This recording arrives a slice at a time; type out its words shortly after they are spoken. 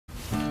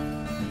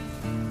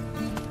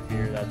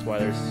That's why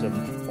there's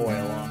some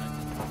oil on it.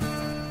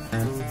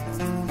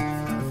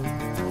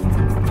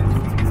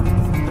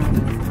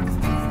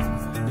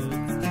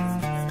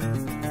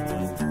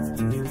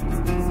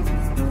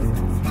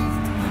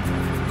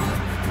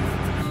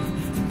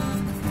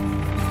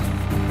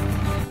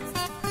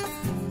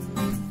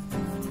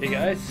 Hey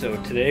guys, so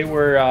today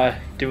we're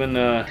doing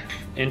the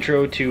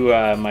intro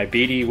to my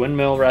Beatty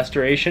Windmill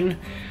restoration.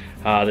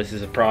 This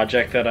is a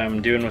project that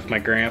I'm doing with my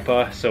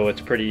grandpa, so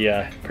it's pretty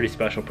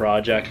special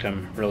project.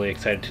 I'm really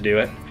excited to do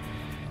it.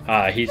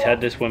 He's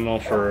had this windmill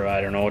for, I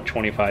don't know,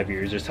 25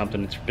 years or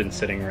something. It's been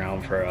sitting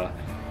around for a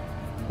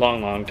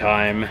long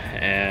time,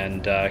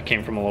 and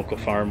came from a local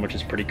farm, which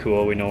is pretty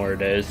cool. We know where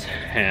it is.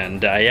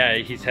 And yeah,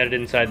 he's headed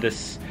inside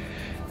this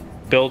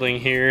building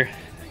here.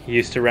 He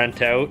used to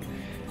rent out,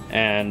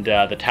 and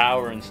the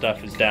tower and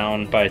stuff is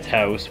down by his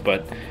house,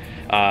 but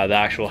the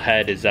actual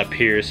head is up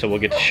here, so we'll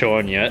get to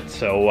showing you it.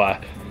 So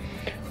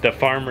the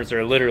farmers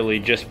are literally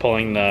just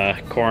pulling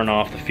the corn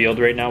off the field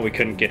right now. We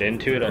couldn't get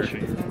into it. I'll show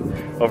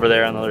you over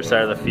there on the other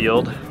side of the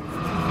field.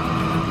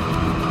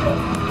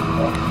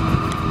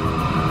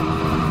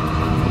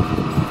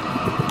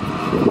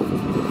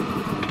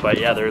 But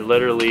yeah, they're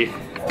literally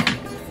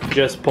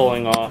just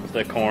pulling off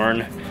the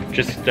corn,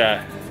 just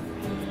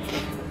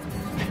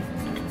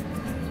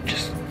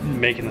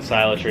making the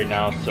silage right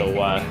now. So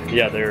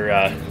yeah,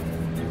 they're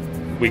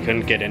we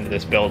couldn't get into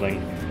this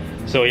building.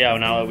 So yeah,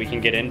 now that we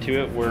can get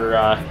into it, we're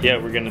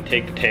gonna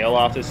take the tail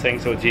off this thing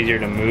so it's easier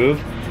to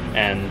move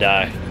and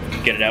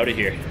get it out of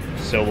here.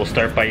 So we'll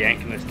start by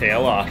yanking this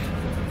tail off.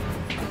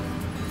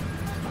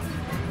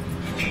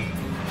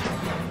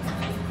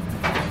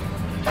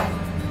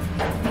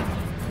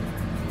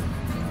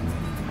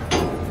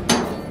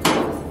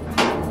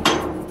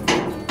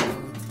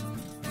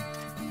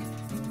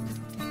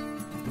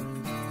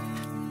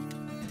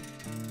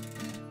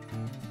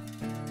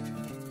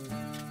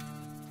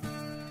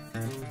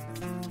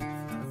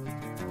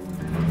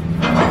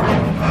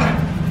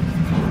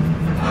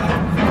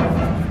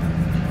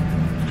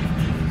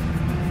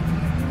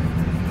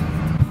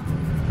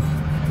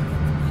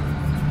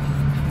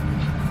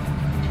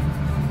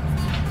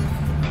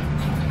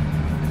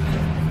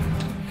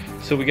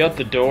 So we got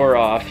the door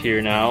off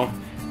here now,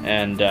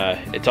 and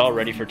it's all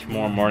ready for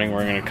tomorrow morning.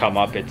 We're gonna come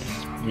up. It's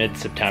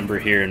mid-September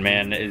here, and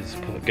man, it's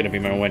gonna be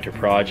my winter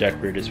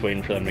project. We're just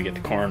waiting for them to get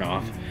the corn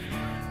off.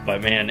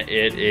 But man,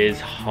 it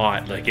is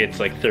hot. Like, it's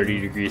like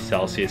 30 degrees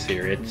Celsius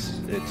here. It's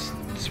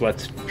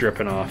sweat's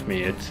dripping off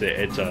me. It's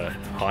a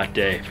hot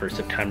day for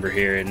September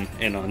here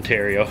in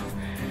Ontario.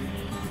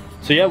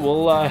 So yeah,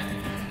 we'll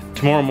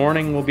tomorrow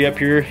morning we'll be up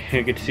here.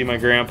 You'll get to see my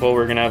grandpa.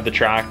 We're gonna have the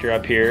tractor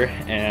up here,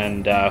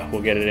 and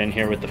we'll get it in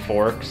here with the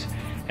forks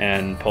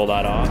and pull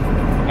that off.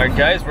 All right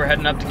guys, we're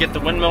heading up to get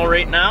the windmill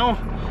right now.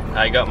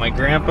 I got my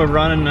grandpa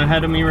running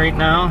ahead of me right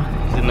now.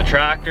 He's in the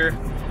tractor.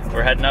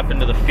 We're heading up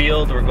into the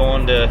field. We're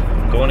going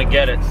to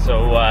get it.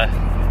 So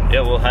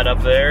yeah, we'll head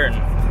up there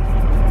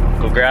and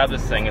go grab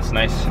this thing. It's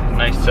nice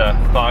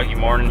foggy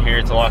morning here.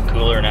 It's a lot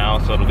cooler now,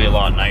 so it'll be a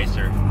lot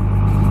nicer.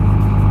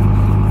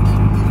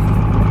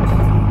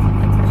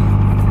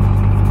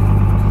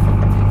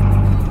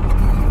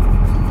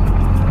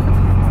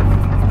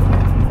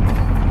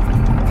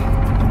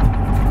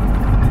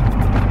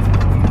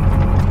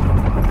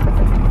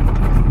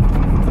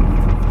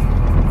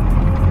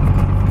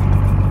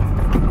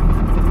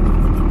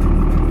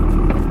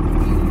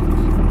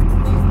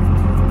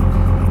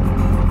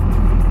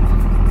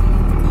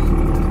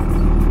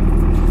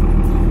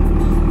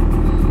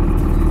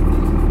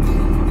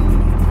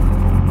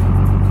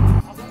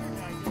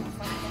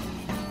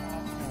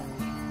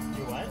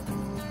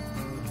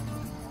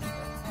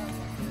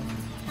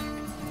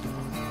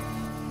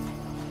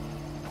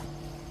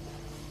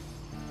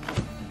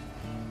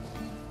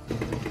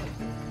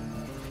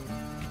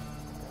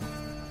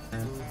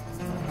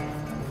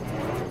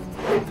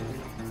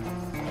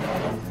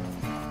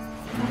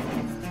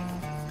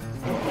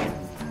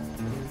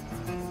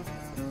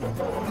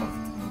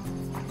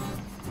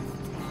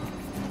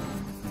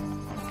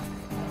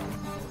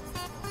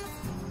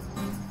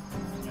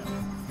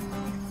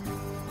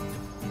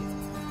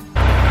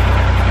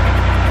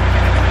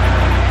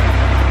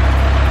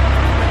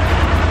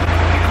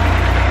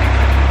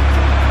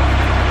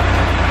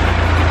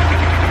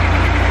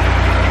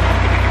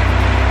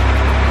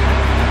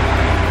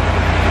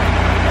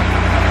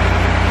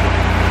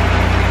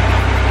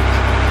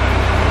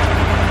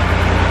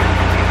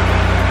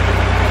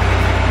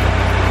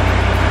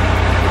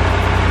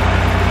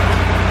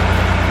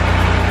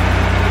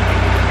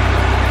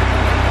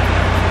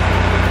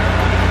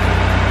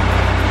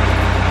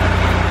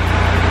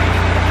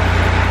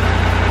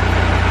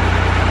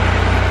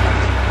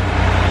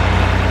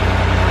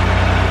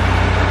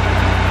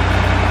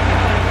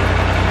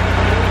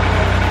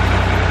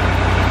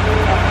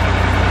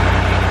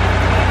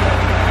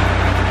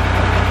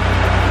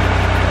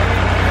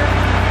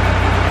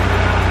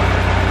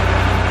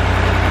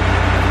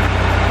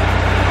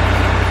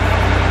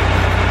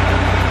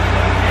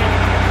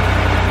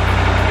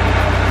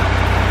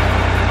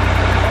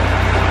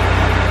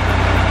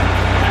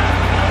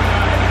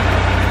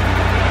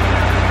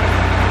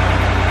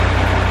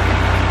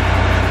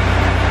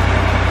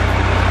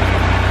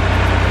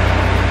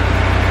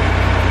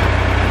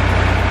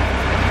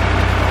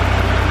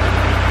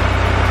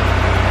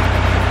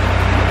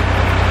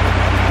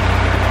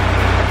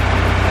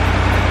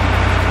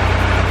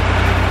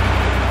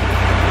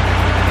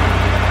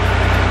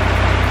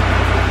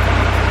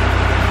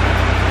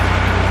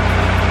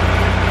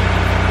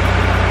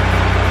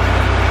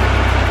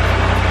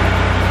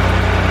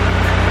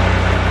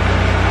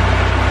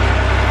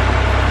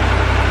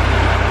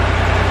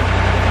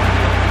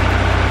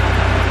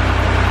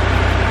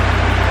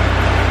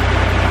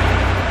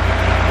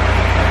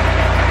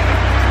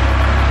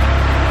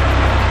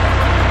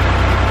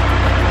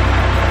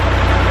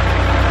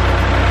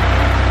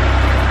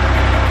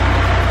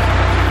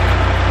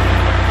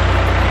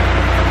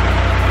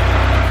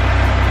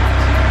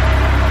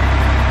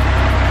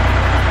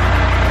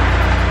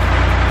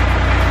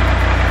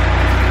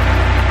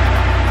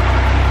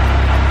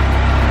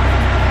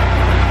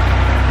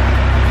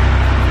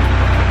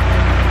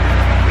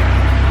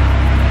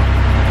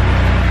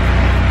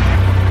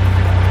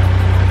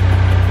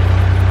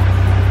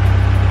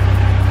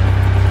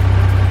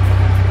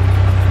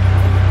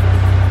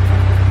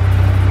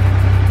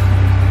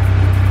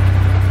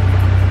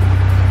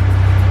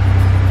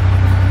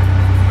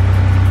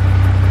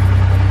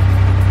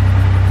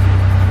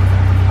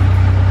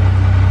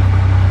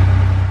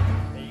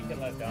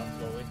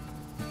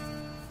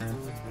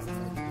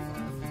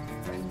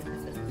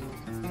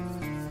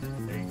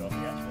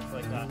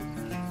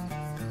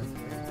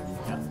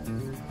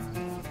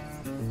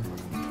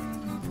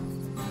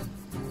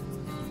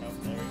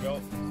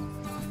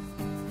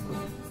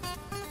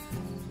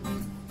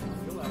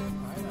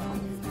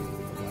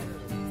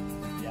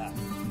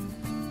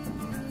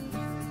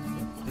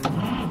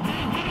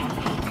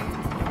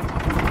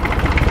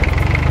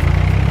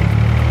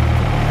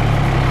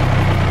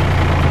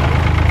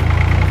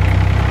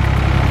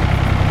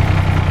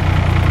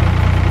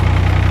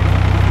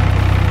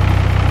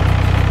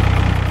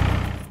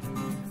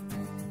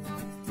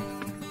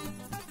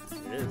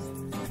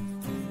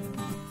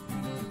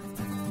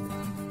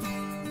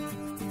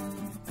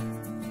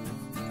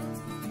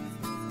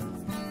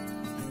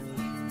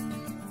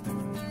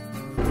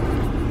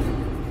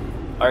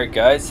 Alright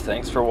guys,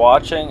 thanks for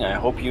watching. I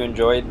hope you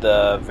enjoyed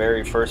the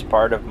very first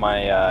part of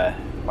my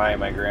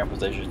my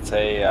grandpa's, I should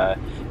say,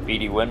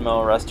 Beatty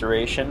Windmill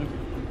restoration.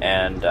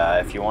 And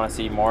if you want to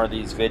see more of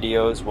these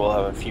videos, we'll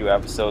have a few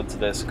episodes of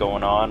this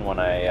going on when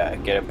I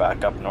get it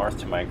back up north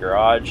to my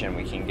garage and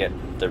we can get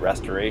the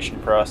restoration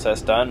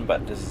process done.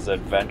 But this is an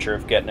adventure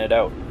of getting it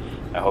out.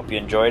 I hope you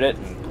enjoyed it,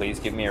 and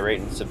please give me a rate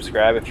and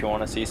subscribe if you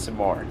want to see some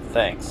more.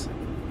 Thanks.